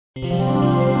So,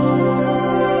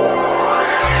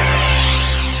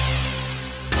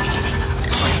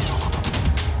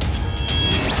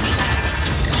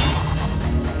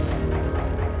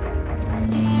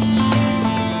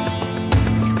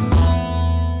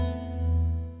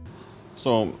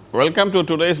 welcome to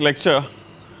today's lecture,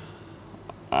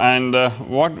 and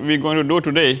what we are going to do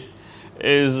today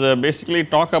is basically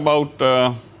talk about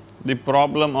the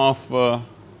problem of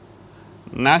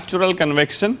natural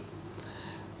convection,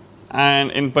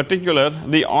 and in particular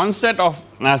the onset of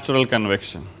natural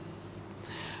convection.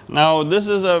 Now, this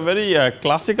is a very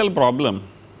classical problem,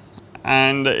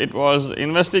 and it was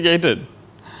investigated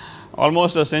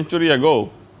almost a century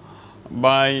ago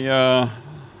by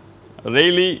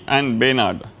Rayleigh and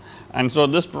Benard, and so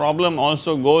this problem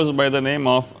also goes by the name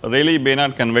of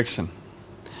Rayleigh-Benard convection.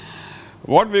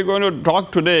 What we are going to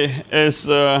talk today is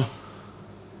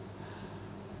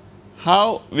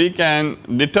how we can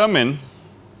determine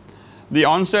the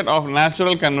onset of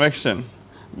natural convection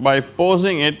by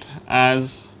posing it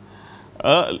as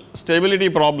a stability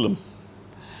problem,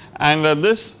 and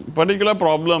this particular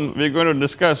problem we are going to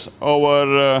discuss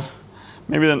over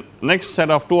maybe the next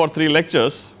set of 2 or 3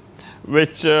 lectures,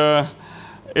 which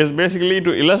is basically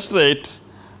to illustrate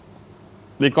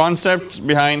the concepts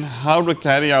behind how to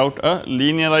carry out a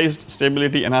linearized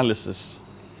stability analysis.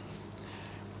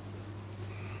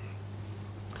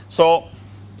 So,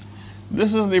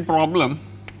 this is the problem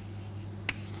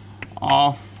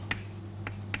of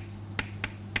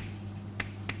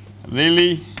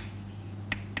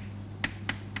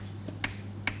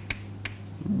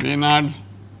Rayleigh-Benard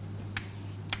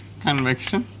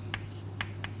convection,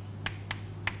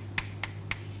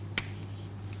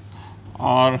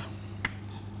 or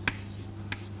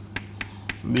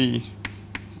the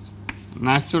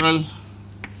natural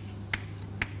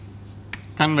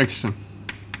convection.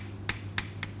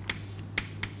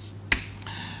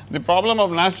 The problem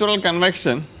of natural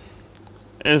convection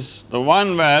is the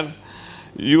one where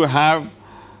you have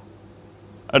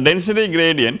a density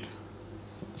gradient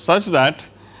such that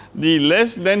the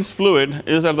less dense fluid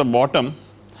is at the bottom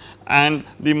and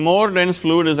the more dense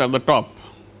fluid is at the top.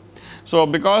 So,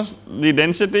 because the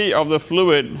density of the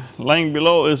fluid lying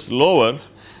below is lower,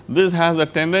 this has a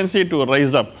tendency to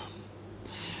rise up,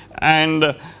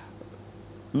 and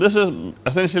this is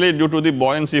essentially due to the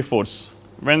buoyancy force.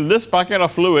 When this packet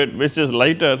of fluid which is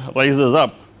lighter rises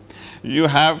up, you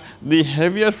have the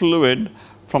heavier fluid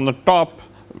from the top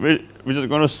which is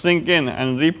going to sink in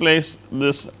and replace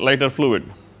this lighter fluid.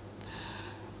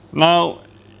 Now,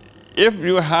 if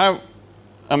you have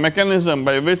a mechanism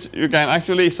by which you can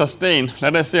actually sustain,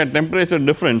 let us say, a temperature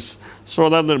difference, so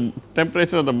that the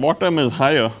temperature at the bottom is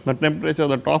higher, the temperature at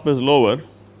the top is lower,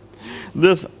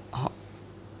 this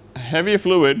heavy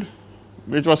fluid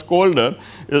which was colder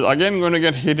is again going to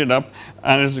get heated up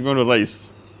and it is going to rise.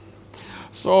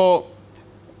 So,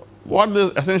 what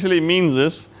this essentially means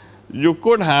is you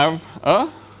could have a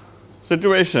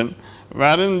situation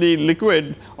wherein the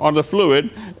liquid or the fluid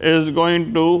is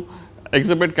going to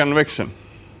exhibit convection.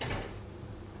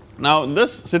 Now,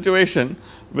 this situation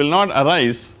will not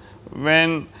arise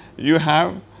when you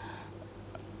have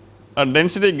a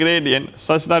density gradient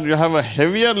such that you have a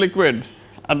heavier liquid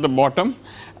at the bottom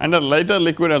and a lighter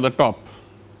liquid at the top.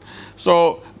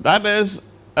 So, that is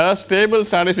a stable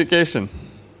stratification,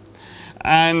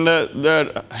 and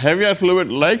the heavier fluid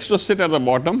likes to sit at the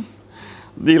bottom,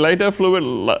 the lighter fluid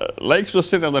likes to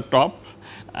sit at the top,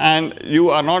 and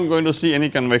you are not going to see any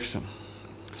convection.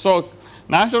 So,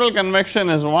 natural convection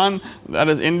is one that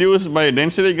is induced by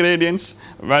density gradients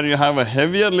where you have a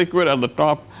heavier liquid at the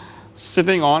top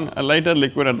sitting on a lighter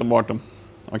liquid at the bottom.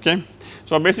 Okay.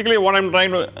 So, basically what I am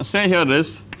trying to say here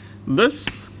is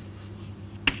this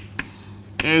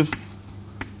is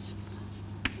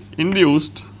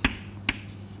induced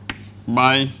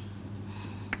by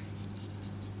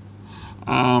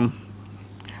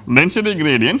density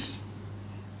gradients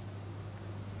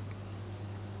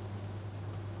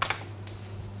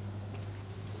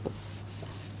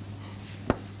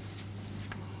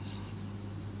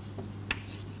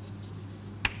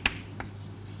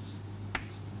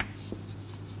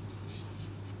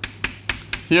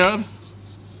here.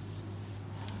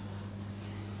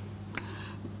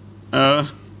 A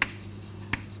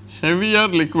heavier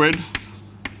liquid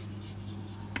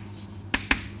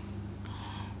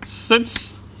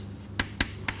sits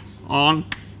on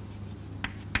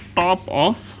top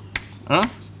of a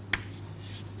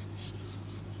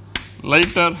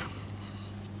lighter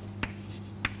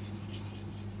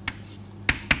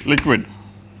liquid.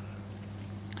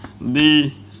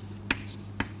 The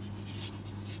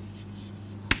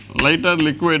lighter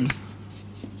liquid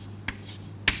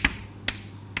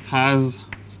has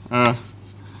a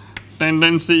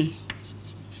tendency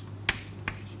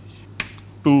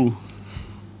to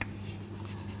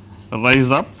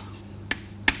rise up,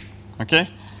 okay,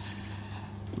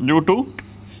 due to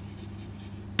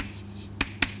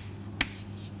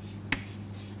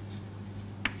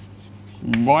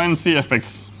buoyancy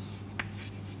effects.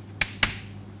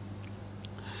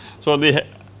 So, the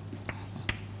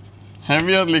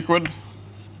heavier liquid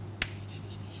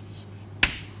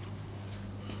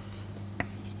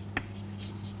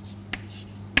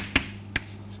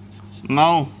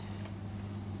now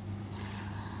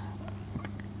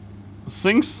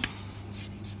sinks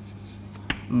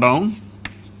down,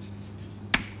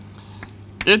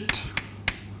 it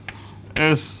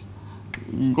is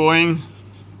going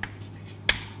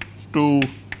to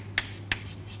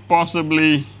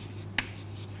possibly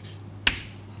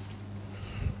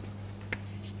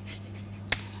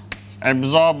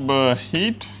absorb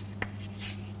heat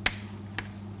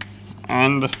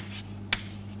and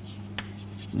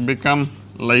become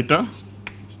lighter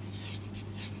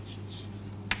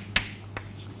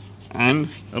and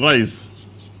rise.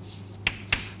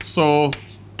 So,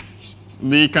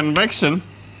 the convection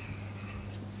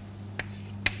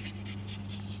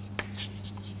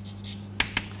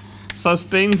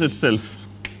sustains itself.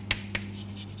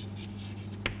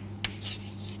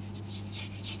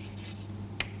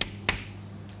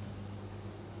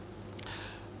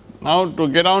 Now, to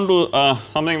get down to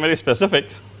something very specific,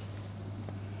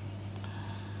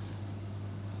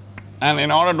 and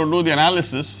in order to do the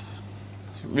analysis,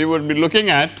 we would be looking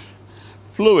at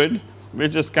fluid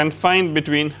which is confined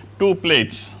between two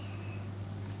plates,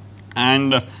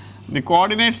 and the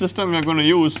coordinate system we are going to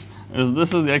use is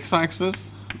this is the x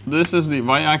axis, this is the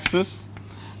y axis,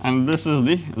 and this is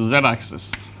the z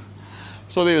axis.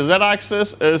 So, the z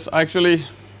axis is actually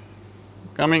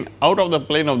coming out of the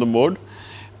plane of the board,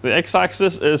 the x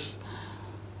axis is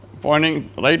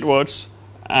pointing rightwards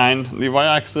and the y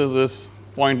axis is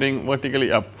pointing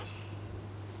vertically up.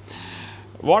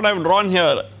 What I have drawn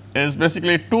here is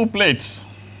basically two plates,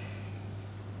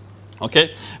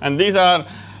 okay, and these are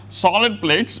solid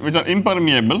plates which are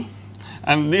impermeable,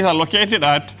 and these are located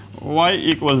at y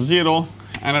equals 0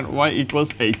 and at y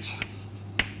equals h.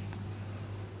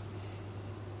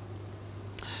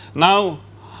 Now,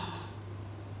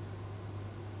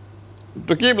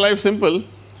 to keep life simple,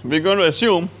 we are going to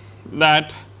assume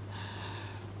that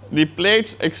the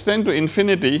plates extend to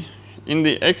infinity in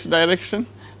the x direction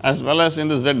as well as in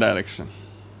the z direction,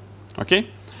 okay.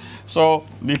 So,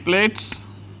 the plates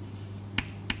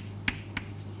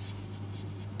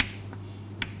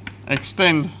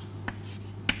extend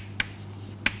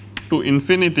to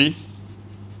infinity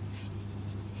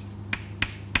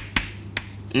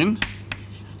in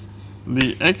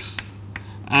the x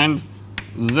and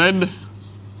z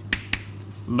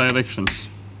directions.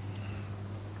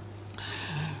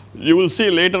 You will see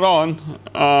later on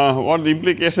what the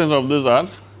implications of this are,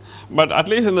 but at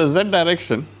least in the z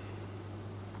direction,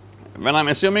 when I am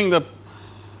assuming the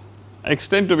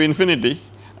extend to infinity,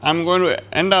 I am going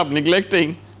to end up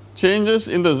neglecting changes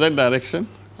in the z direction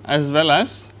as well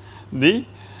as the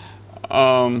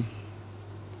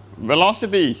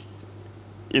velocity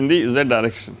in the z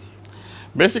direction.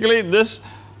 Basically, this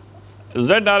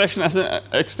z direction as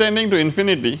extending to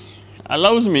infinity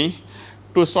allows me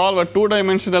to solve a two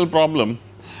dimensional problem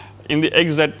in the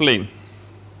xz plane,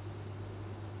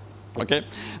 okay.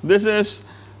 This is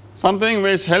something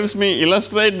which helps me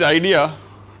illustrate the idea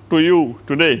to you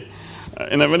today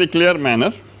in a very clear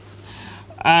manner,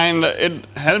 and it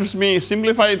helps me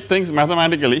simplify things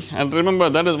mathematically, and remember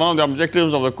that is one of the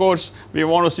objectives of the course. We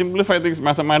want to simplify things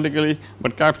mathematically,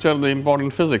 but capture the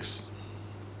important physics.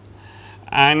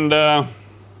 And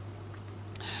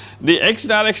the x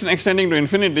direction extending to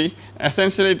infinity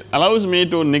essentially allows me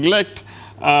to neglect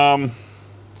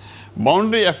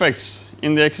boundary effects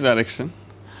in the x direction,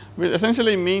 which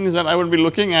essentially means that I would be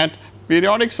looking at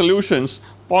periodic solutions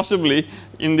possibly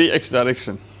in the x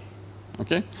direction,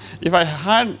 okay. If I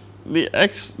had the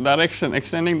x direction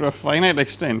extending to a finite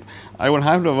extent, I would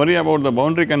have to worry about the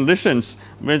boundary conditions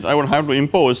which I would have to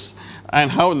impose and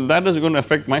how that is going to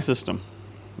affect my system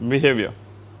behavior,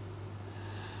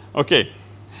 okay.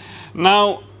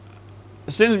 Now,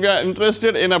 since we are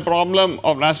interested in a problem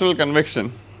of natural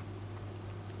convection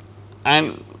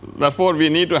and therefore, we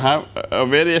need to have a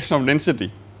variation of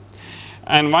density,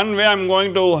 and one way I am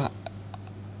going to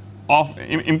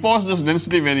impose this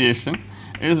density variation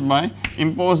is by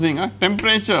imposing a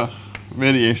temperature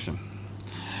variation.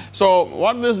 So,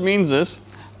 what this means is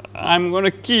I am going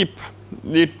to keep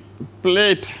the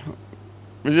plate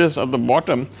which is at the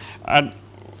bottom at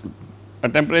a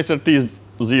temperature T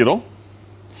 0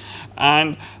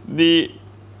 and the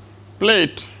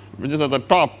plate which is at the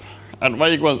top at y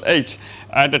equals h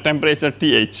at a temperature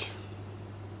Th.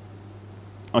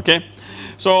 Okay.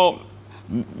 So,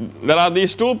 there are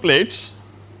these two plates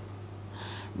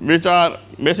which are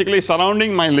basically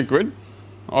surrounding my liquid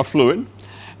or fluid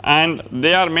and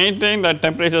they are maintained at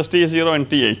temperatures T0 and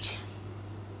Th.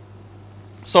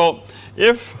 So,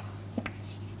 if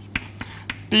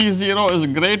T0 is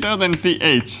greater than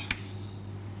Th,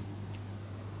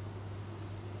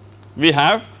 we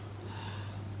have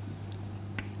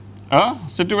a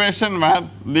situation where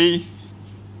the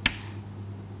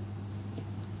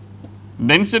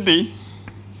density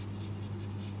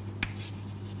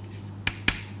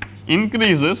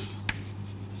increases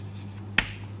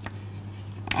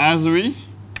as we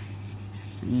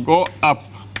go up.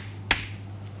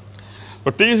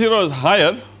 So, T0 is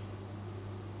higher,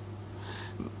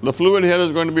 the fluid here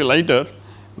is going to be lighter,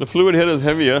 the fluid here is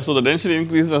heavier. So, the density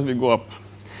increases as we go up.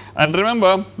 And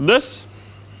remember, this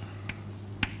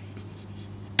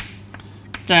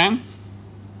can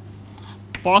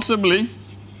possibly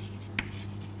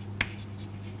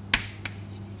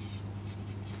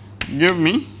give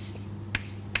me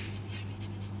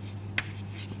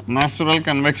natural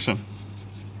convection.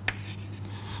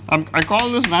 I call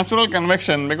this natural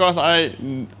convection because I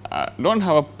do not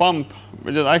have a pump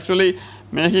which is actually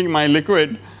making my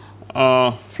liquid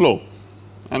flow,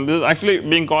 and this is actually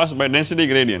being caused by density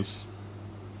gradients.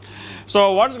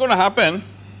 So, what is going to happen,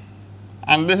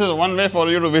 and this is one way for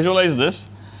you to visualize this,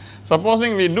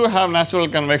 supposing we do have natural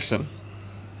convection,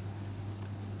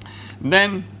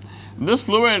 then this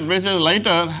fluid which is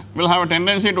lighter will have a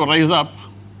tendency to rise up,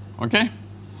 okay.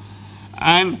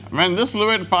 And when this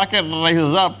fluid packet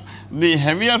rises up, the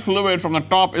heavier fluid from the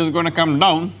top is going to come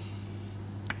down.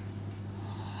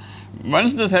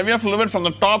 Once this heavier fluid from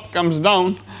the top comes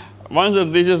down, once it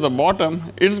reaches the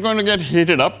bottom, it is going to get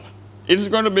heated up, it is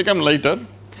going to become lighter.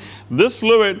 This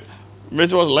fluid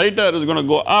which was lighter is going to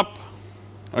go up,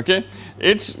 okay.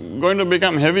 It is going to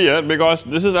become heavier because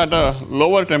this is at a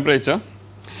lower temperature,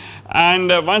 and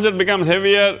once it becomes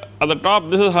heavier at the top,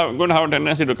 this is going to have a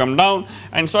tendency to come down.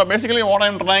 And so, basically what I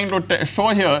am trying to show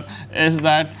here is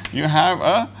that you have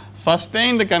a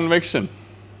sustained convection,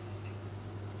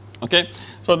 okay.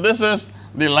 So, this is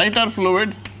the lighter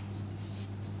fluid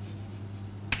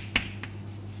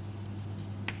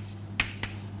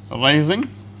rising,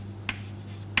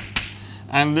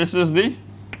 and this is the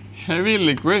heavy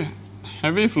liquid,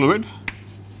 heavy fluid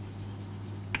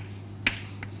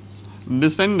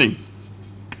descending,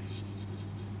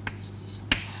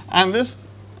 and this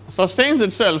sustains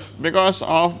itself because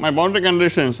of my boundary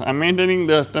conditions. I am maintaining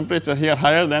the temperature here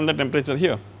higher than the temperature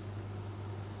here,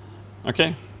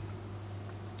 okay.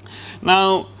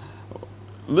 Now,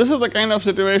 this is the kind of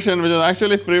situation which is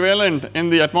actually prevalent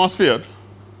in the atmosphere,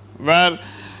 where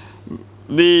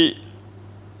the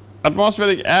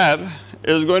atmospheric air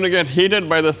is going to get heated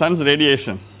by the sun's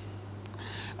radiation,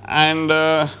 and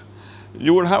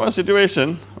you would have a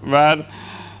situation where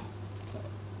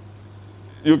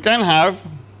you can have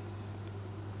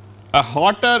a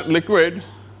hotter liquid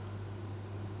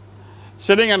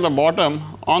sitting at the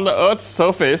bottom on the earth's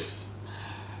surface,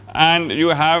 and you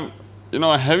have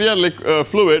a heavier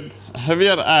fluid,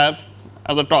 heavier air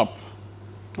at the top,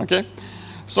 okay.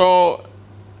 So,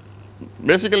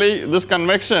 basically this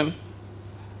convection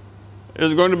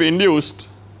is going to be induced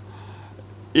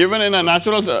even in a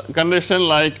natural condition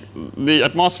like the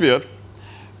atmosphere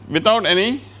without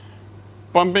any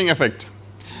pumping effect.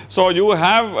 So, you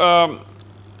have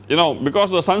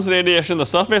because of the sun's radiation, the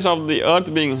surface of the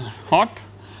earth being hot,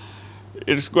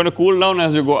 it is going to cool down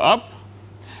as you go up,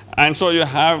 and so you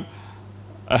have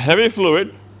a heavy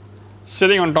fluid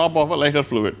sitting on top of a lighter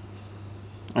fluid,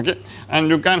 okay, and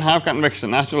you can have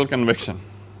convection, natural convection.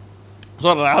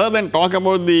 So, rather than talk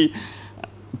about the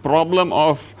problem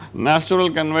of natural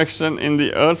convection in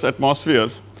the earth's atmosphere,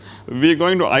 we are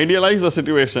going to idealize the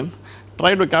situation,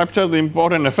 try to capture the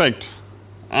important effect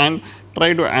and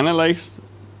try to analyze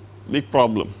the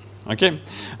problem, okay.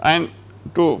 And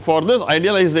for this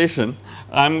idealization,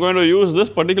 I am going to use this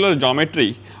particular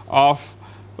geometry of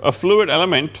a fluid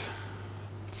element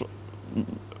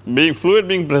being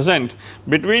present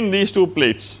between these two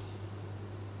plates,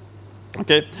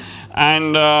 okay.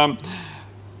 And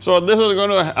so, this is going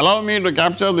to allow me to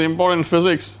capture the important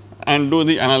physics and do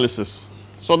the analysis.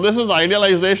 So, this is the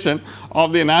idealization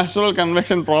of the natural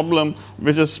convection problem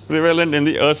which is prevalent in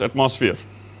the earth's atmosphere,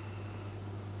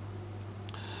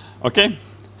 okay.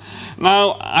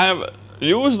 Now, I have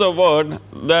used the word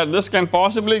that this can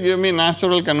possibly give me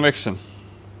natural convection.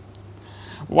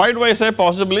 Why do I say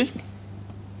possibly?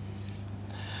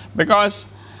 because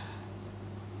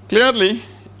clearly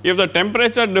if the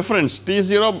temperature difference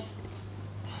T0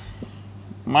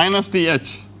 minus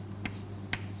Th,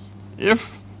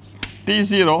 if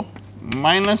T0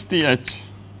 minus Th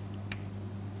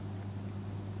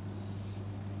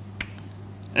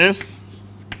is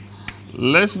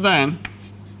less than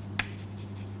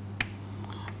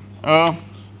a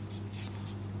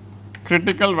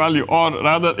critical value, or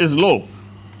rather is low,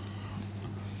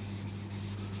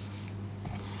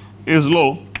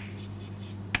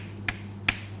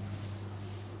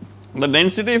 the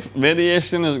density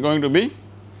variation is going to be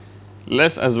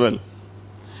less as well,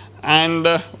 and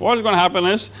what is going to happen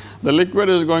is the liquid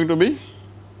is going to be,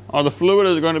 or the fluid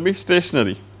is going to be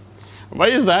stationary. Why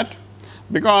is that?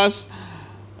 Because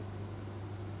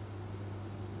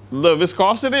the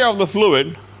viscosity of the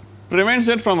fluid prevents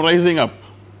it from rising up.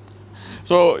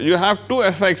 So, you have two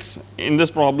effects in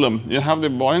this problem. You have the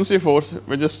buoyancy force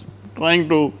which is trying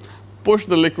to push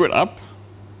the liquid up,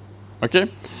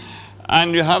 okay,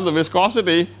 and you have the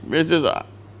viscosity which is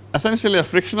essentially a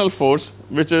frictional force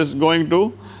which is going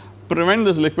to prevent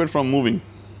this liquid from moving.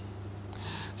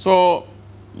 So,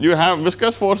 you have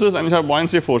viscous forces and you have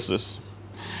buoyancy forces.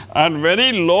 At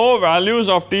very low values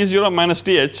of T0 minus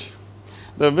Th,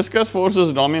 the viscous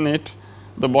forces dominate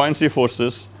the buoyancy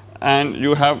forces and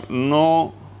you have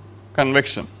no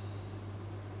convection.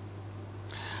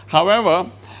 However,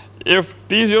 if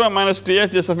T0 minus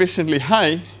Th is sufficiently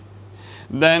high,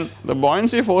 then the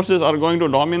buoyancy forces are going to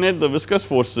dominate the viscous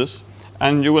forces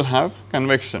and you will have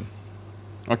convection.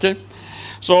 Okay.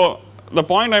 So, the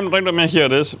point I am trying to make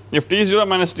here is if T0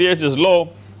 minus Th is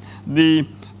low, the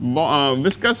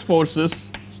viscous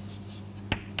forces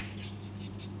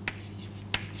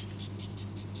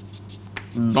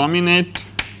dominate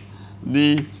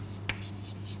the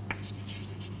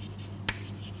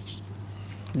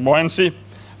buoyancy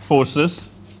forces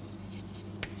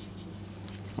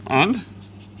and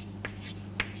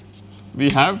we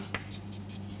have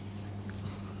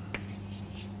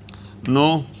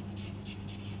no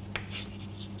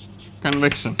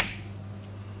convection.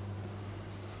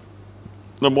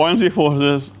 The buoyancy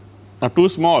forces are too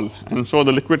small and so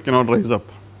the liquid cannot rise up.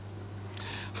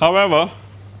 However,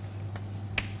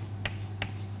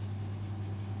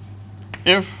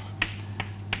 if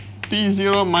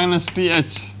T0 minus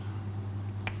Th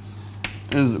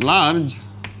is large,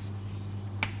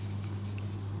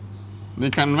 the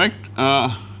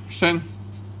convection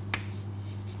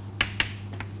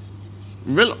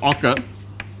will occur.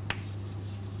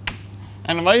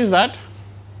 And why is that?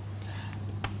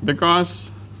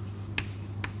 Because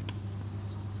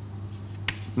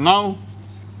now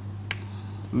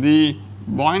the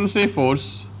buoyancy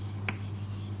force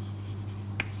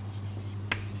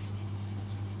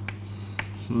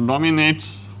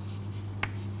dominates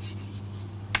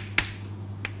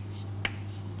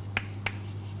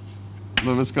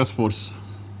the viscous force.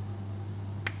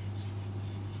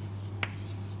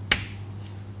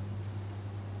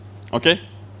 Okay.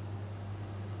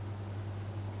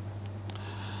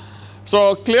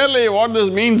 So, clearly what this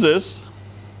means is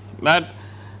that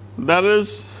there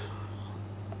is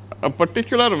a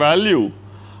particular value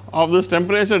of this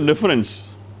temperature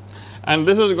difference and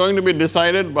this is going to be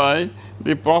decided by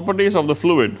the properties of the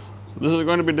fluid. This is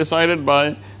going to be decided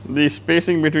by the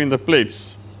spacing between the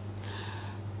plates,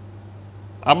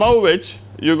 above which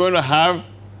you are going to have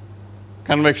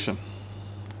convection,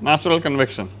 natural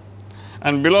convection,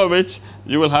 and below which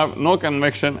you will have no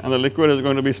convection and the liquid is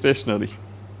going to be stationary.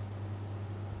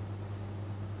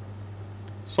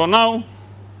 So, now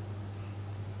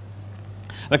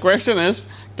the question is,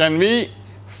 can we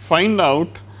find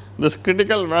out this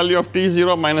critical value of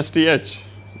T0 minus Th,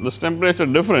 this temperature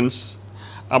difference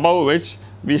above which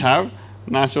we have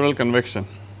natural convection.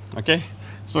 Okay.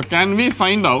 So, can we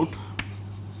find out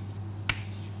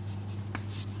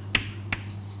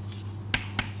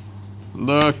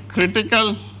the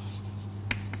critical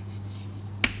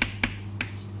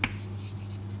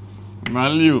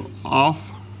value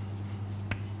of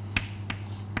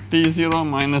T0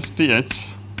 minus Th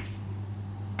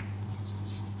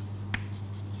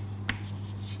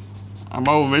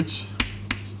above which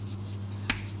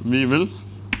we will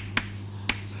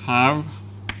have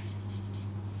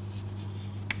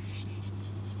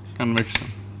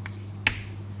convection?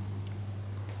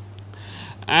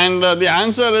 And the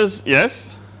answer is yes,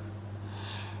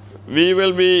 we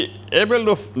will be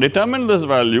able to determine this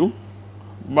value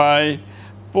by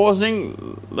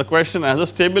posing the question as a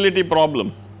stability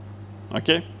problem.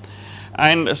 Okay.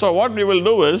 And so, what we will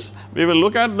do is we will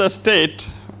look at the state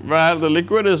where the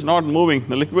liquid is not moving,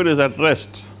 the liquid is at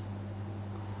rest,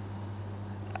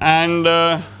 and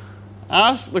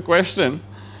ask the question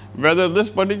whether this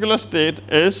particular state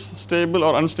is stable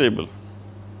or unstable.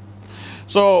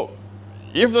 So,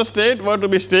 if the state were to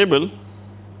be stable,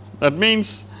 that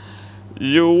means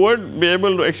you would be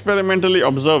able to experimentally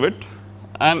observe it,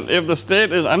 and if the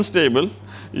state is unstable,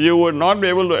 you would not be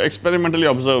able to experimentally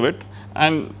observe it,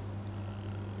 and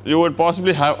you would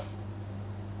possibly have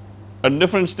a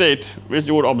different state which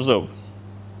you would observe.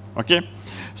 Okay.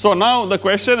 So, now the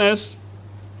question is,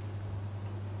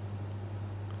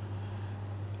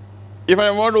 if I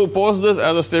were to pose this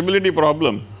as a stability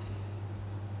problem,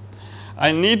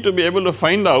 I need to be able to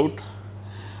find out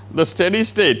the steady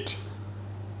state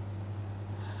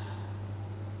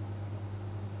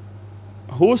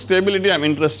whose stability I am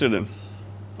interested in.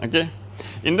 Okay.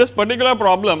 In this particular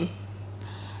problem,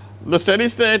 the steady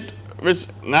state which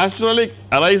naturally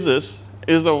arises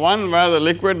is the one where the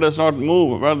liquid does not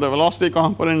move, where the velocity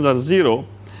components are 0,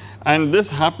 and this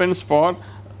happens for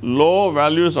low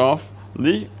values of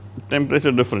the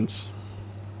temperature difference.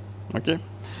 Okay.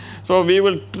 So, we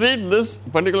will treat this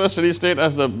particular steady state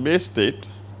as the base state,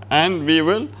 and we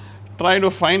will try to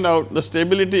find out the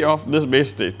stability of this base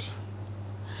state.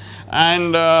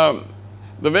 And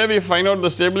the way we find out the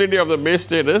stability of the base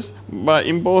state is by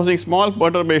imposing small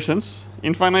perturbations,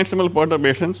 infinitesimal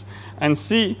perturbations, and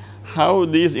see how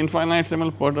these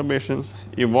infinitesimal perturbations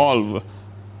evolve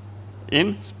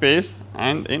in space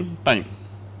and in time.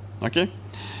 Okay.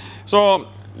 So,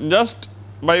 just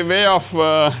by way of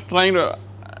trying to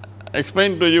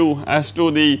explain to you as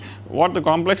to what the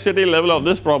complexity level of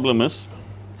this problem is.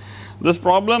 This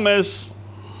problem is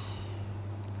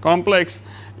complex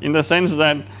in the sense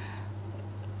that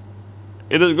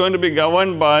it is going to be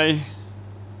governed by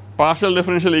partial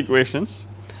differential equations,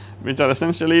 which are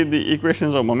essentially the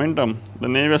equations of momentum, the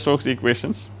Navier-Stokes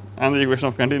equations and the equation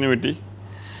of continuity,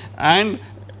 and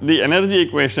the energy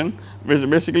equation, which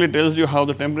basically tells you how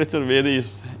the temperature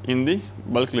varies in the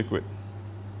bulk liquid.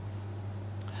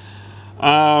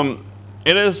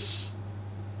 It is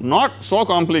not so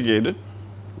complicated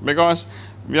because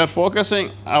we are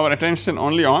focusing our attention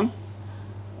only on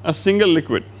a single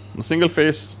liquid, a single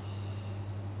phase.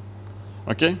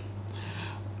 Okay.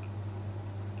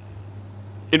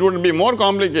 It would be more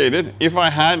complicated if I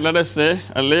had, let us say,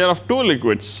 a layer of 2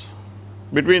 liquids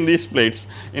between these plates,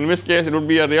 in which case it would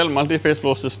be a real multi-phase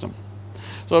flow system.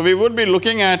 So, we would be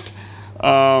looking at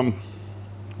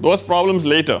those problems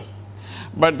later,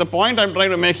 but the point I am trying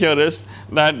to make here is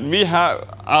that we are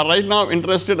right now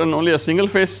interested in only a single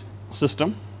phase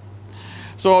system.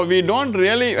 So, we do not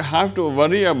really have to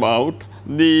worry about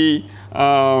the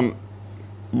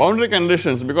boundary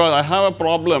conditions, because I have a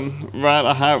problem where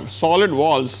I have solid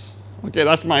walls, okay,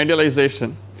 that is my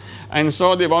idealization, and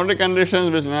so the boundary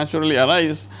conditions which naturally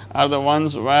arise are the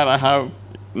ones where I have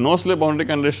no slip boundary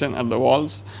condition at the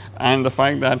walls, and the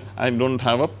fact that I do not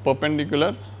have a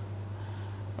perpendicular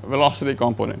velocity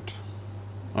component,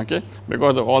 okay,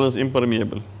 because the wall is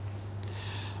impermeable.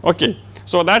 Okay.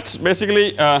 So, that is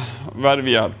basically where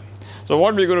we are. So,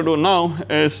 what we are going to do now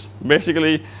is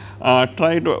basically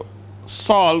try to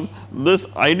solve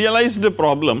this idealized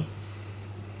problem,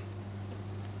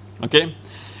 okay,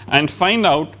 and find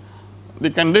out the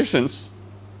conditions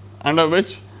under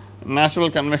which natural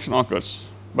convection occurs.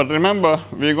 But remember,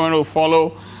 we are going to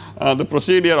follow the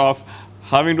procedure of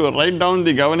having to write down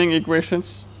the governing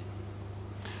equations,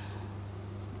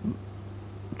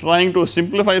 trying to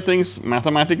simplify things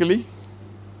mathematically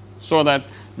so that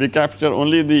we capture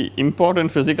only the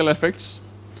important physical effects,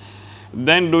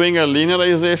 then doing a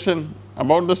linearization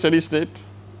about the steady state,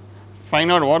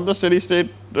 find out what the steady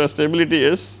state stability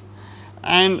is,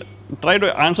 and try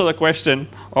to answer the question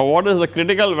of what is the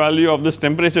critical value of this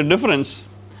temperature difference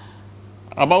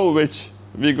above which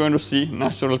we are going to see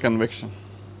natural convection.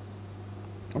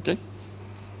 Okay.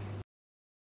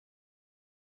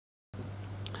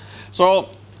 So,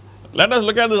 let us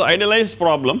look at this idealized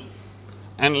problem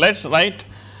and let us write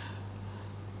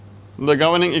the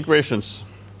governing equations.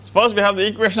 First, we have the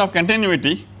equation of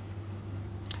continuity,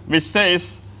 which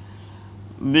says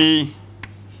the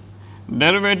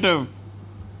derivative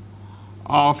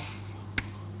of,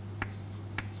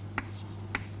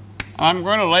 I am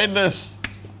going to write this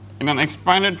in an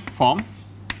expanded form,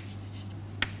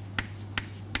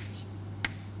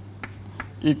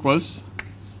 equals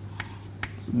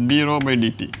d rho by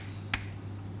dt.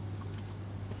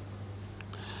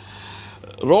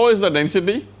 Rho is the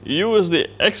density, u is the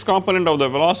x component of the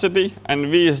velocity, and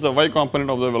v is the y component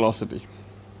of the velocity.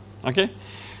 Okay.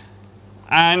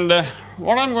 And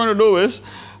what I am going to do is,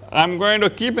 I am going to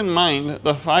keep in mind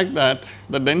the fact that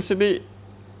the density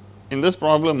in this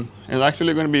problem is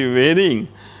actually going to be varying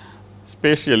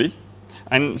spatially,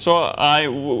 And so I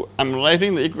am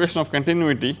writing the equation of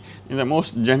continuity in the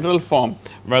most general form,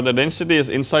 where the density is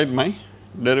inside my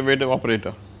derivative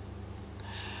operator.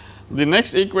 The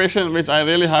next equation which I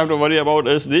really have to worry about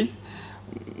is the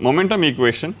momentum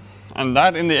equation, and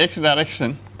that in the x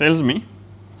direction tells me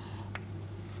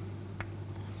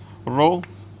rho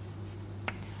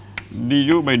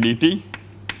du by dt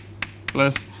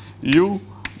plus u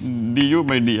du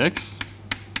by dx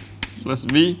plus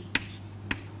v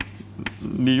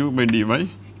du by dy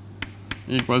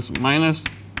equals minus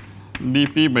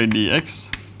dp by dx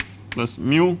plus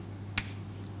mu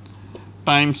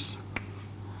times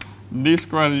d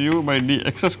square u by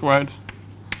dx squared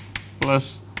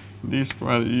plus d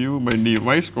square u by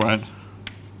dy squared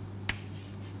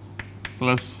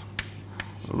plus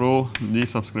rho g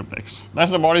subscript x. That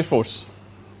is the body force.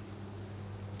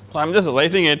 So, I am just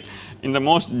writing it in the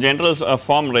most general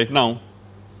form right now,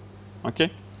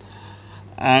 okay.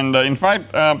 And in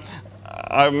fact, I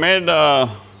have made I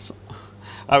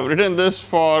have written this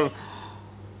for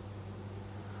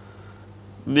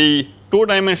the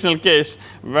 2-dimensional case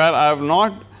where I have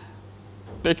not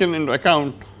taken into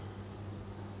account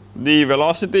the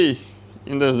velocity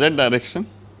in the z direction,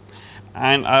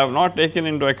 and I have not taken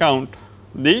into account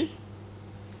the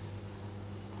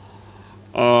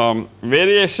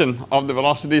variation of the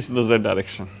velocities in the z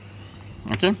direction,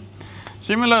 okay.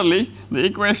 Similarly, the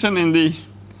equation in the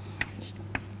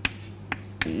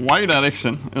y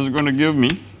direction is going to give me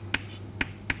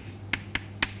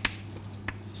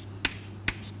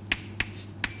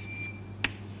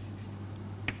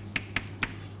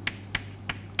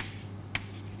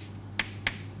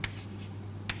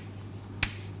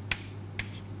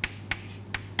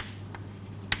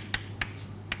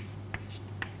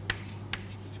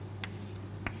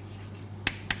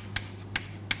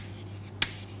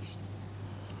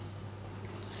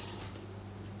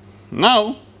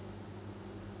now.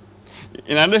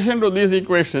 In addition to these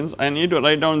equations, I need to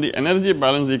write down the energy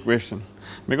balance equation,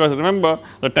 because remember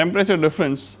the temperature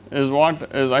difference is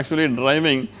what is actually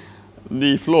driving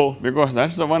the flow, because that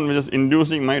is the one which is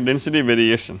inducing my density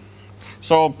variation.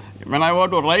 So, when I were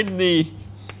to write the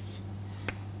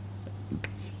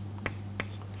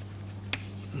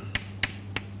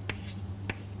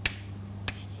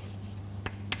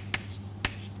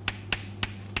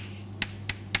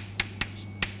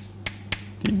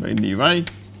d by dy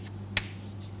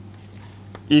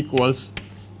equals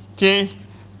k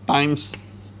times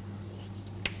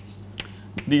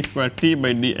d square t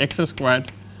by dx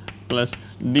squared plus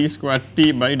d square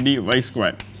t by dy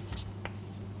squared.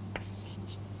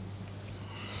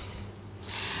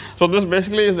 So, this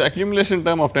basically is the accumulation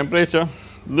term of temperature.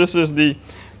 This is the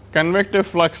convective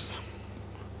flux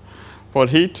for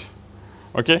heat,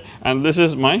 okay, and this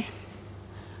is my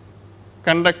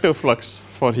conductive flux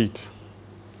for heat.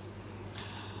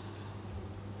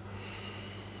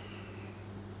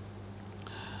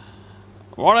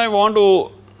 What I want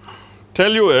to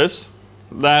tell you is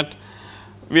that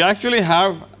we actually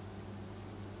have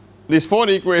these 4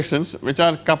 equations which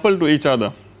are coupled to each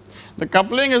other. The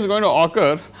coupling is going to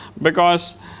occur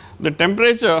because the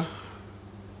temperature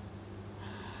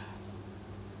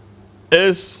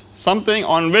is something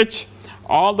on which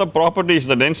all the properties,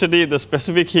 the density, the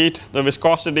specific heat, the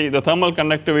viscosity, the thermal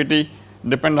conductivity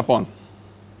depend upon,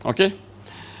 okay.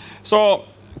 So,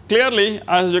 clearly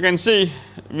as you can see,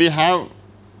 we have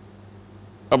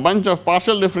a bunch of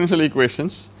partial differential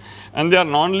equations and they are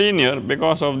non-linear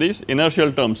because of these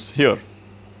inertial terms here,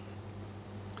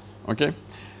 okay.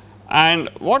 And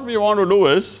what we want to do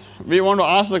is, we want to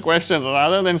ask the question,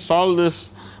 rather than solve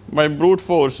this by brute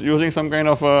force using some kind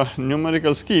of a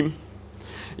numerical scheme,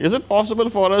 is it possible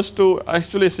for us to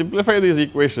actually simplify these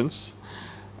equations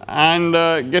and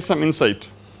get some insight,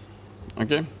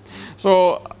 okay.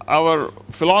 So, our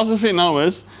philosophy now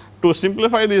is to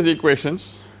simplify these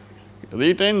equations,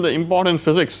 retain the important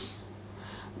physics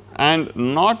and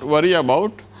not worry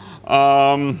about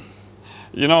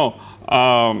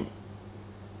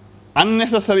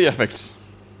unnecessary effects.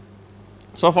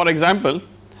 So, for example,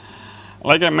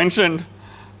 like I mentioned,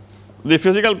 the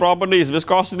physical properties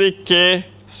viscosity, K,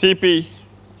 Cp,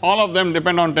 all of them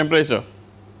depend on temperature,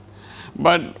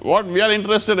 but what we are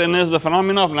interested in is the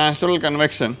phenomena of natural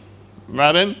convection,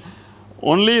 wherein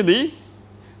only the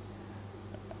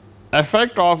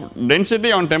effect of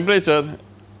density on temperature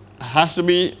has to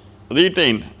be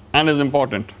retained and is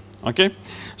important, okay.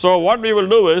 So, what we will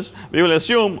do is, we will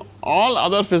assume all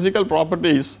other physical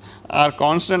properties are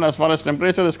constant as far as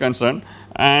temperature is concerned,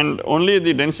 and only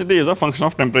the density is a function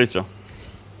of temperature.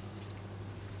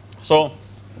 So,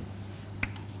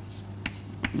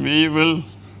 we will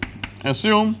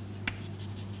assume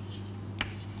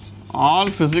all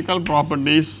physical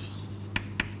properties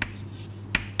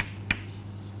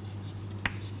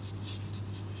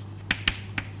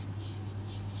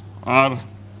are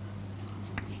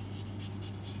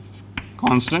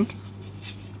constant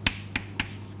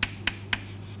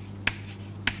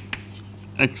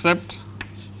except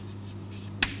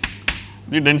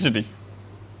the density.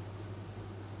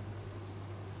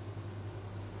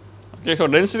 Okay, so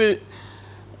density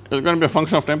is going to be a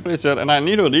function of temperature, and I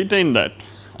need to retain that.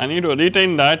 I need to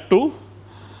retain that to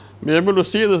be able to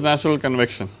see this natural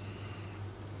convection.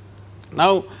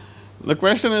 Now, the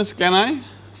question is, can I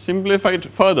simplify it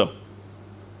further?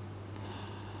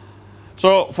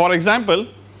 So, for example,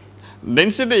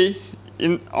 density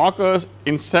occurs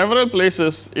in several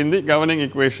places in the governing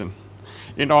equation.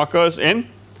 It occurs in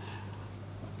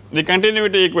the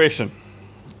continuity equation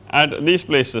at these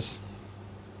places,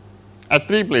 at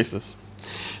 3 places.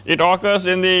 It occurs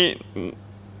in the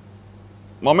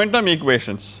momentum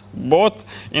equations, both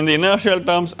in the inertial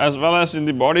terms as well as in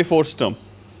the body force term.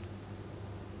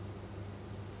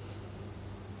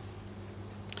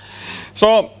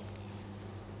 So,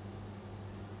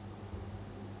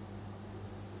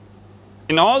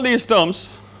 in all these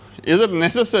terms, is it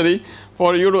necessary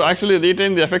for you to actually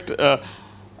retain the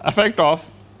effect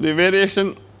of the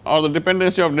variation or the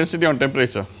dependency of density on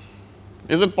temperature?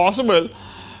 Is it possible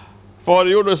for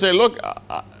you to say, look,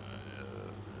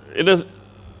 it is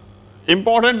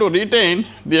important to retain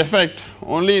the effect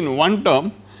only in one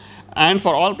term, and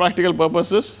for all practical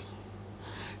purposes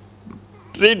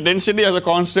treat density as a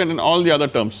constant in all the other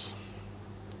terms?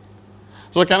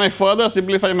 So, can I further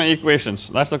simplify my equations?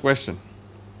 That is the question,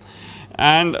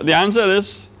 and the answer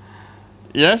is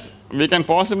yes, we can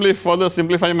possibly further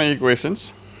simplify my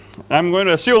equations. I am going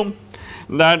to assume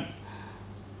that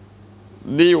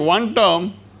the one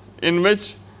term in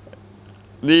which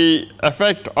the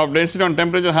effect of density on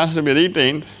temperature has to be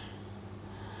retained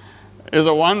is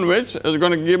the one which is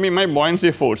going to give me my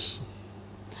buoyancy force,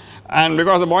 and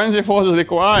because the buoyancy force is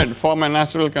required for my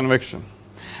natural convection,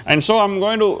 and so I am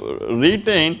going to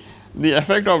retain the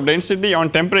effect of density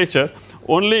on temperature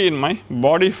only in my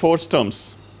body force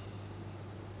terms.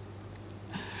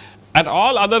 At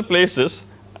all other places,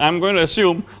 I am going to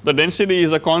assume the density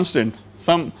is a constant,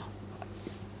 some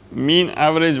mean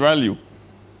average value.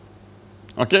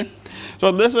 Okay.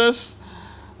 So, this is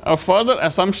a further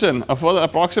assumption, a further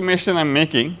approximation I am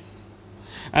making,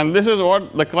 and this is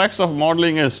what the crux of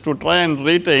modeling is, to try and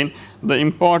retain the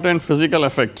important physical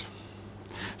effect.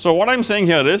 So, what I am saying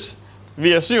here is,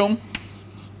 we assume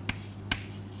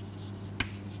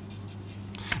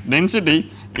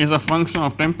density is a function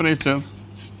of temperature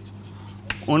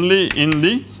only in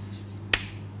the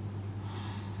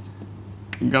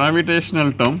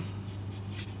gravitational term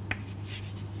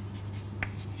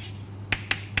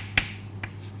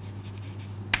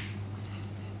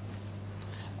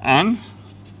and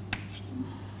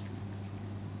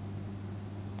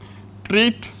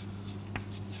treat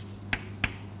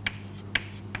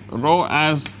rho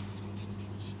as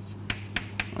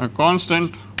a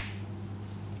constant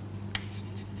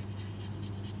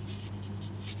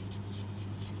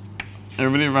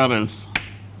everywhere else.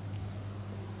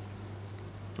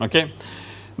 Okay.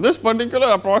 This particular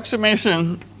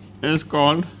approximation is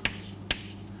called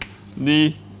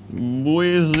the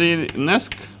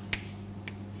Boussinesq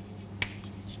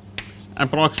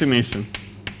approximation.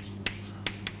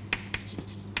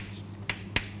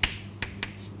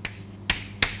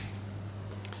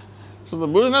 So, the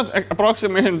Boussinesq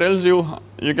approximation tells you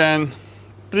you can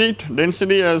treat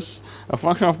density as a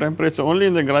function of temperature only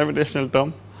in the gravitational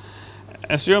term,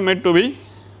 assume it to be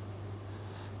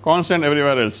constant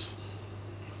everywhere else.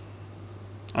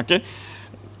 Okay.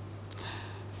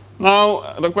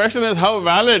 Now, the question is, how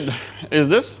valid is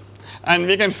this, and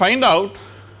we can find out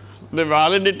the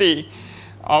validity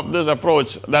of this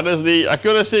approach, that is the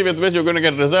accuracy with which you are going to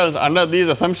get results under these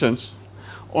assumptions,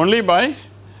 only by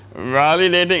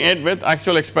validating it with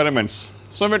actual experiments.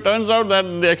 So, if it turns out that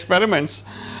the experiments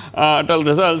tell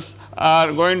results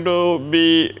are going to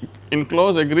be in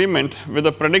close agreement with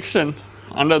the prediction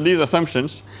under these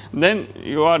assumptions, then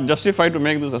you are justified to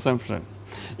make this assumption.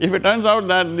 If it turns out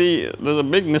that there is a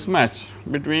big mismatch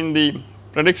between the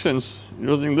predictions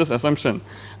using this assumption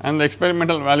and the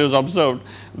experimental values observed,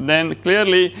 then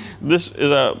clearly this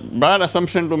is a bad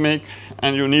assumption to make,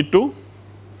 and you need to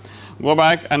go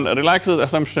back and relax this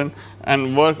assumption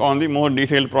and work on the more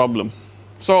detailed problem.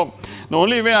 So, the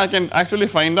only way I can actually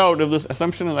find out if this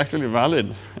assumption is actually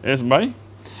valid is by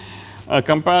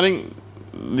comparing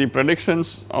the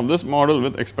predictions of this model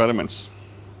with experiments.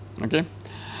 Okay.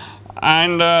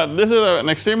 And this is an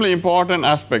extremely important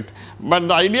aspect, but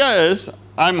the idea is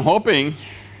I am hoping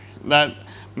that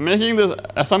making this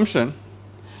assumption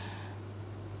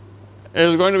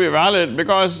is going to be valid,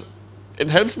 because it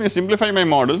helps me simplify my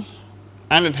model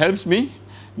and it helps me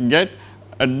get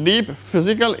a deep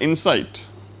physical insight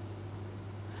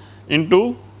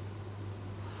into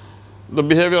the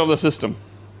behavior of the system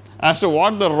as to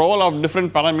what the role of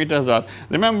different parameters are.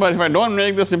 Remember, if I do not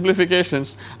make the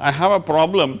simplifications, I have a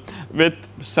problem with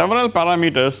several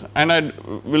parameters and I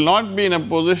will not be in a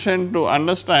position to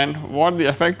understand what the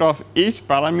effect of each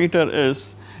parameter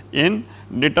is in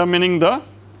determining the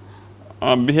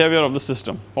behavior of the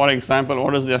system. For example,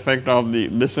 what is the effect of the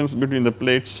distance between the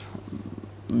plates,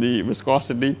 the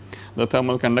viscosity, the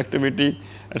thermal conductivity,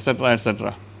 etc.,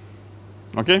 etc.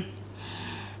 Okay.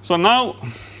 So, now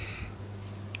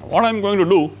what I am going to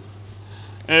do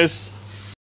is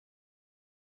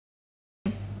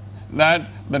that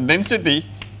the density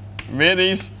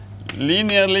varies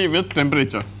linearly with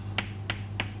temperature.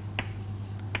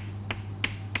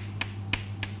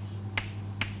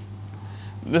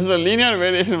 This is a linear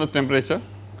variation with temperature.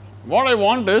 What I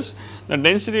want is the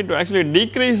density to actually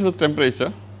decrease with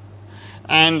temperature,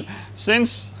 and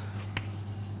since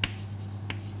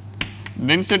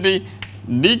density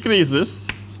decreases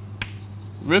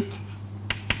with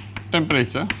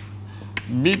temperature,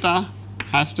 beta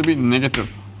has to be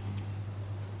negative.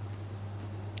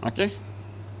 Okay.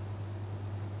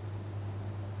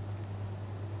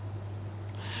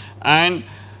 And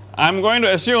I am going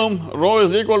to assume rho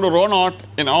is equal to rho naught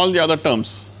in all the other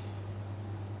terms.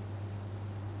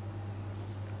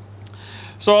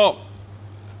 So,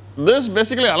 this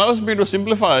basically allows me to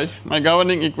simplify my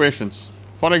governing equations.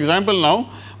 For example, now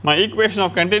my equation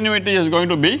of continuity is going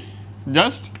to be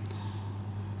just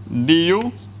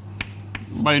du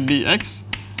by dx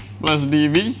plus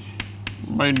dv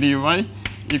by dy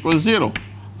equals 0,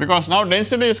 because now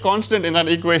density is constant in that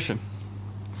equation.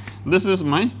 This is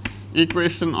my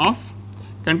equation of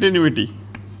continuity.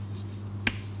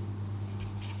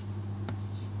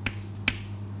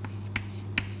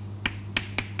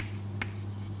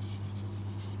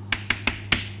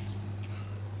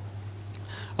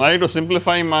 Right, to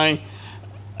simplify my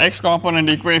x component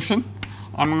equation,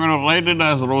 I am going to write it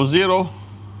as rho 0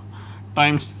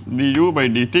 times du by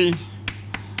dt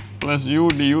plus u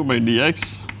du by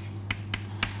dx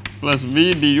plus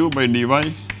v du by dy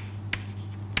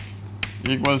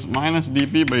equals minus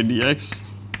dp by dx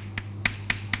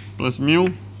plus mu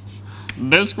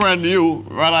del square du,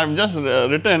 where I have just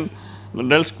written the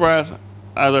del square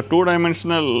as a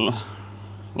 2-dimensional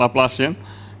Laplacian,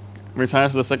 which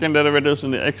has the second derivatives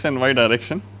in the x and y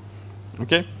direction,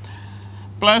 okay,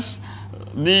 plus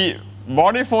the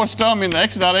body force term in the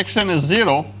x direction is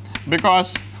 0,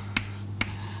 because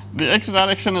the x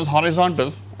direction is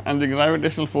horizontal and the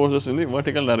gravitational force is in the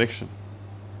vertical direction.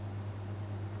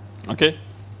 Okay.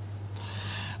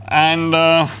 And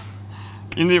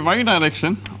in the y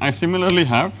direction, I similarly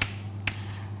have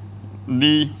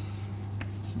dp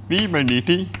by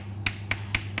dt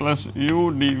plus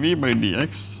u dv by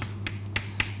dx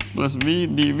plus v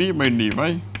dv by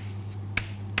dy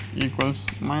equals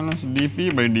minus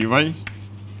dp by dy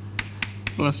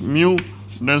plus mu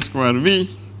del square v,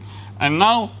 and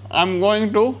now I am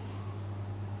going to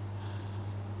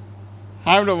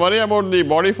have to worry about the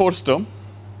body force term,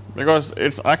 because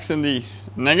it acts in the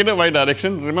negative y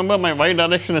direction. Remember, my y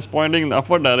direction is pointing in the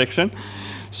upward direction.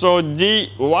 So, g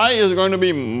y is going to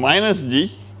be minus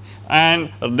g,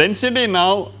 and density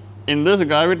now in this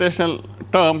gravitational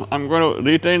term I am going to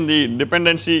retain the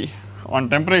dependency on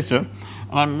temperature,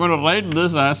 and I am going to write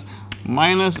this as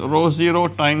minus rho 0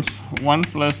 times 1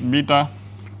 plus beta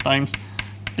times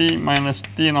T minus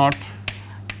T naught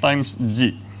times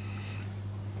g.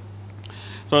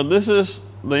 So, this is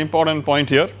the important point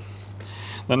here.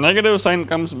 The negative sign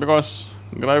comes because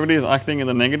gravity is acting in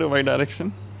the negative y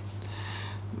direction.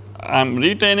 I am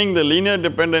retaining the linear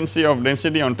dependency of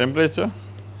density on temperature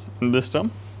in this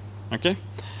term, okay,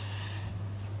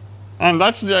 and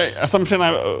that is the assumption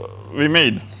we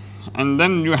made. And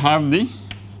then you have the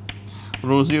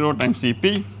rho 0 times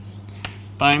Cp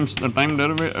times the time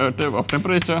derivative of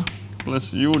temperature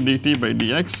plus u dt by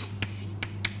dx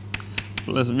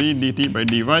plus v dt by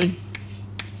dy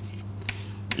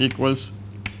equals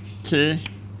k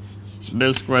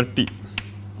del square t.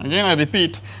 Again I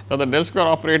repeat that the del square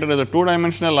operator is a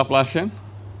 2-dimensional Laplacian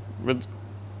with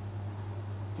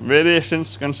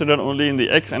variations considered only in the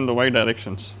x and the y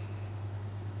directions.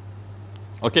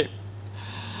 Okay.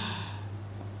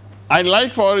 I would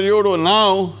like for you to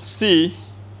now see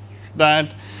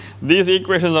that these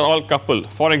equations are all coupled.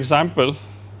 For example,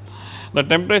 the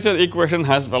temperature equation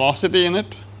has velocity in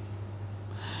it,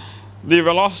 the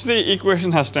velocity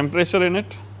equation has temperature in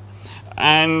it,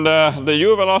 and the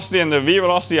u velocity and the v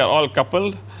velocity are all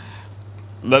coupled.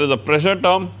 There is a pressure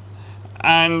term,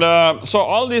 and so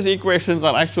all these equations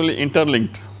are actually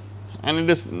interlinked, and it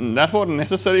is therefore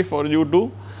necessary for you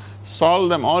to solve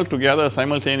them all together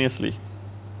simultaneously.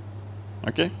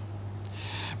 Okay.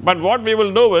 But what we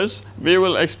will do is we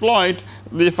will exploit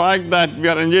the fact that we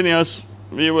are engineers,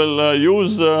 we will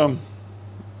use our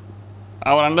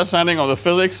understanding of the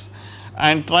physics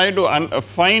and try to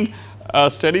find a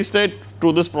steady state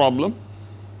to this problem.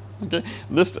 Okay.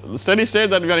 This steady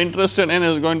state that we are interested in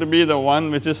is going to be the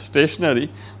one which is stationary,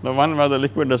 the one where the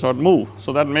liquid does not move.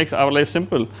 So, that makes our life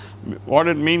simple. What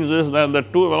it means is that the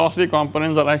two velocity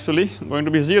components are actually going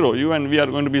to be 0, u and v are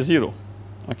going to be 0.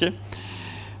 Okay.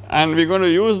 And we are going to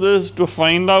use this to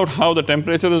find out how the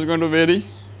temperature is going to vary.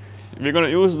 We are going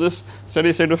to use this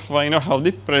steady state to find out how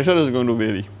the pressure is going to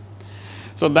vary.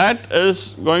 So, that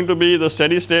is going to be the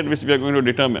steady state which we are going to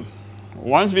determine.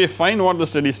 Once we find what the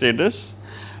steady state is,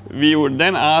 we would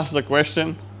then ask the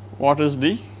question, what is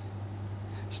the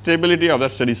stability of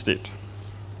that steady state.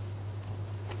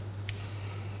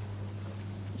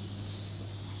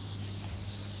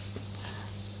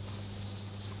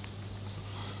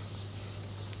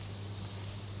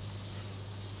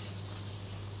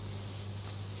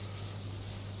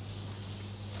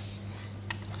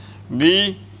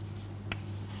 We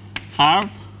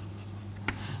have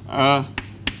a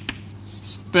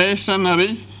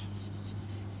stationary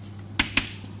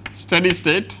steady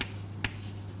state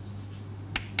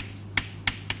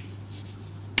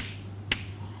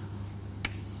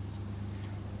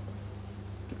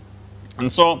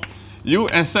and so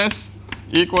USS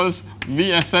equals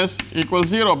VSS equals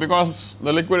 0 because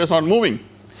the liquid is not moving,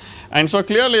 and so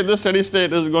clearly this steady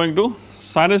state is going to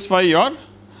satisfy your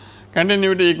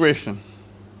continuity equation.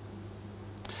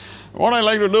 What I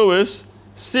like to do is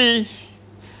see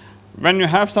when you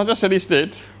have such a steady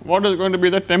state, what is going to be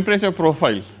the temperature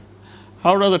profile,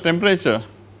 how does the temperature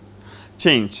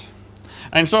change.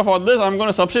 And so for this I am going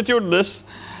to substitute this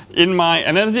in my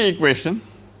energy equation,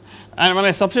 and when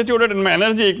I substitute it in my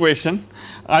energy equation,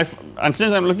 and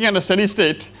since I am looking at a steady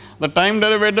state, the time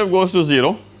derivative goes to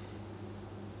 0.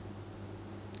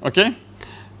 Okay.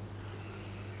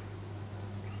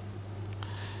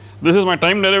 This is my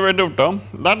time derivative term,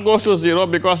 that goes to 0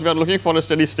 because we are looking for a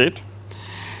steady state.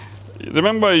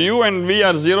 Remember, u and v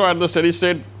are 0 at the steady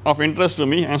state of interest to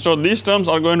me, and so these terms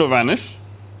are going to vanish,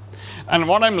 and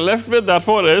what I am left with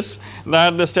therefore is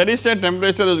that the steady state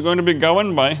temperature is going to be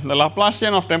governed by the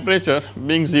Laplacian of temperature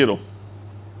being 0.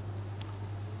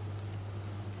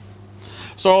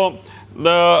 So,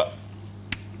 the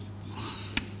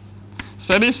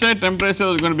steady state temperature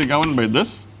is going to be governed by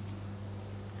this.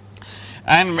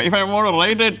 And if I want to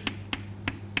write it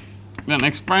in an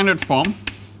expanded form,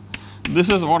 this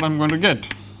is what I am going to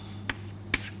get,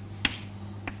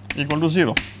 equal to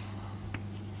 0,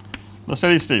 the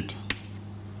steady state.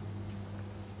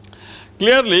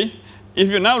 Clearly,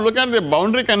 if you now look at the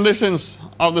boundary conditions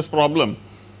of this problem,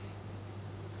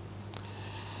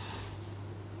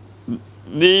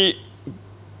 the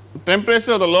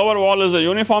temperature of the lower wall is a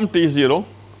uniform T0,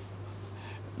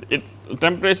 the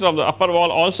temperature of the upper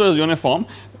wall also is uniform,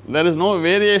 there is no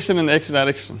variation in the x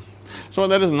direction. So,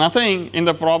 there is nothing in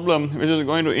the problem which is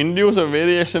going to induce a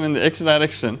variation in the x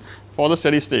direction for the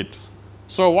steady state.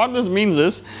 So, what this means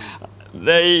is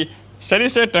the steady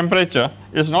state temperature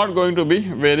is not going to be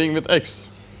varying with x,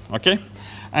 okay.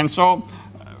 And so,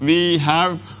 we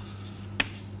have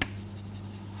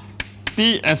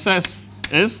TSS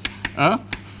is a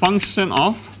function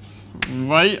of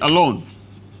y alone,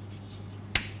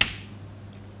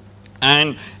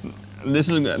 and this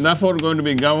is therefore going to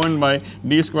be governed by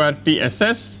d squared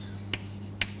TSS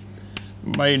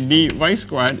by dy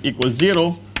squared equals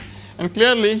 0, and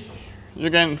clearly you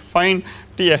can find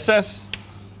TSS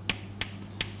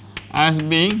as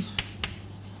being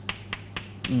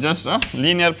just a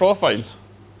linear profile,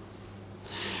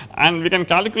 and we can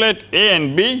calculate A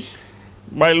and B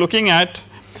by looking at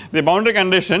the boundary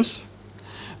conditions.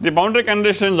 The boundary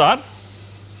conditions are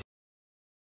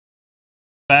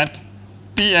that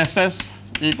TSS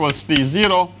equals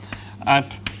T0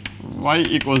 at y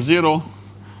equals 0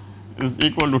 is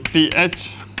equal to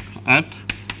TH at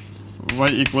y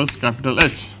equals capital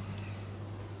H.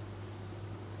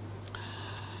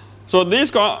 So,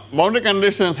 these boundary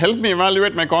conditions help me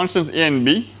evaluate my constants A and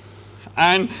B,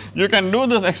 and you can do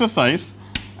this exercise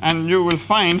and you will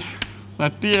find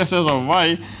that TSS of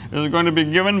y is going to be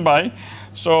given by,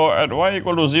 so at y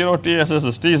equal to 0 TSS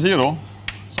is T0,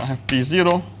 so I have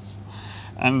T0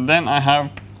 and then I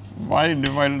have y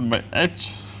divided by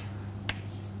h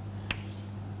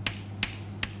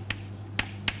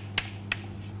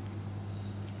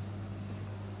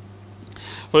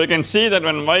So, you can see that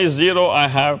when y is 0 I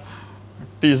have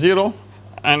T0,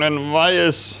 and when y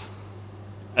is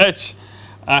h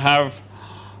I have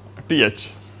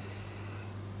TH.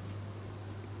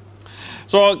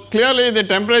 So, clearly the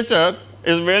temperature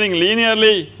is varying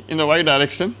linearly in the y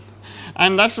direction,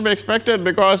 and that should be expected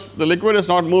because the liquid is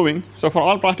not moving. So, for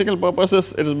all practical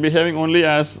purposes it is behaving only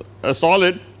as a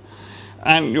solid,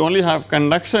 and you only have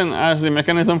conduction as the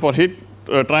mechanism for heat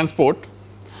transport,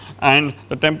 and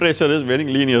the temperature is varying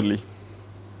linearly.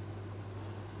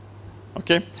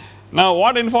 Okay. Now,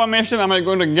 what information am I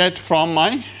going to get from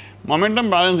my momentum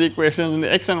balance equations in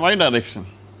the x and y direction?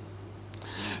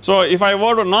 So, if I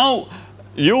were to now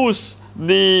use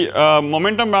the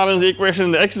momentum balance equation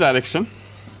in the x direction,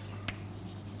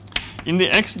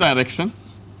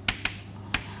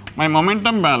 my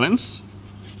momentum balance,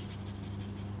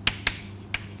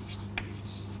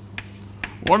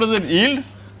 what does it yield?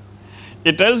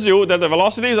 It tells you that the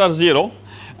velocities are 0,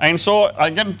 and so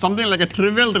I get something like a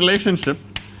trivial relationship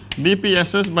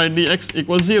dpss by dx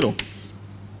equals 0.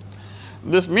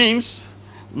 This means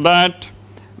that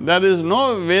there is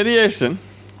no variation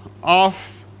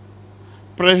of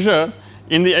pressure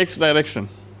in the x direction,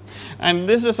 and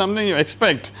this is something you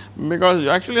expect because you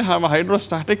actually have a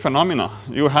hydrostatic phenomena.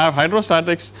 You have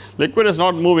hydrostatics, liquid is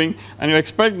not moving, and you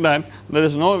expect that there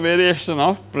is no variation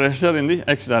of pressure in the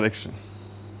x direction.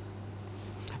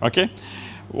 Okay.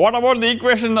 What about the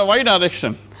equation in the y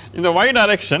direction? In the y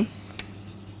direction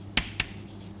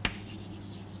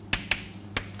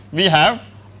we are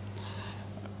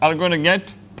going to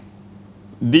get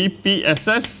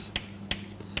dpss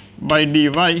by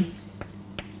dy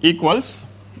equals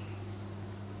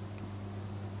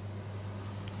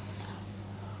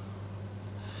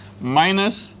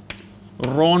minus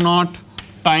rho naught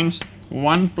times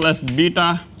 1 plus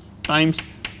beta times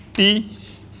T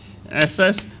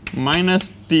SS minus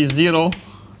T0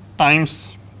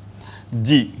 times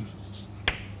G.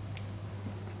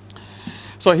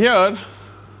 So, here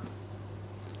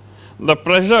the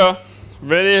pressure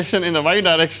variation in the y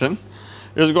direction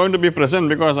is going to be present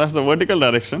because that is the vertical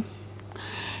direction,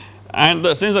 and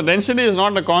since the density is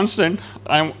not a constant,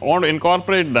 I want to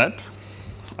incorporate that.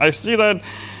 I see that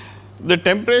the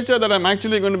temperature that I am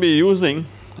actually going to be using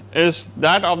is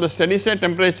that of the steady state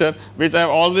temperature, which I have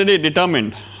already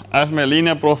determined as my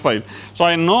linear profile. So,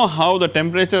 I know how the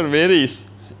temperature varies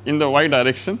in the y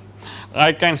direction.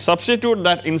 I can substitute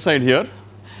that inside here,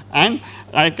 and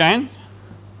I can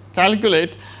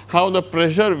calculate how the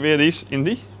pressure varies in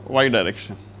the y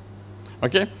direction.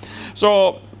 Okay.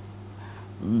 So,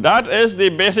 that is the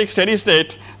basic steady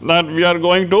state that we are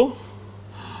going to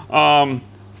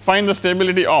find the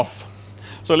stability of.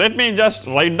 So, let me just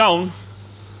write down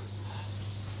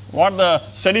what the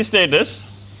steady state is,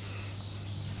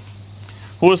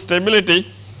 whose stability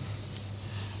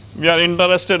we are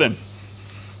interested in.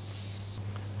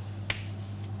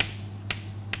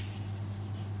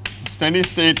 Steady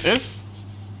state is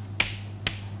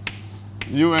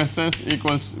USS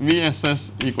equals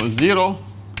VSS equals 0,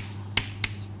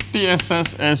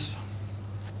 TSS is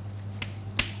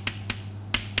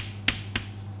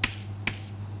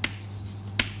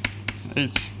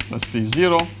H plus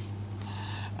T0,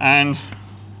 and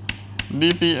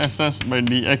dpss by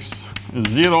dx is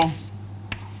 0,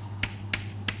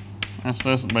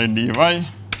 ss by dy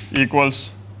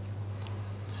equals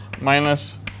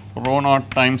minus rho naught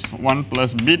times 1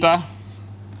 plus beta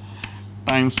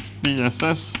times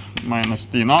TSS minus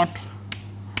T naught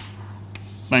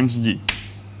times G,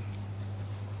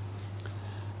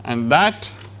 and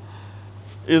that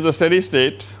is the steady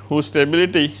state whose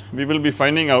stability we will be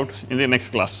finding out in the next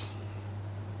class.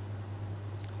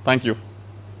 Thank you.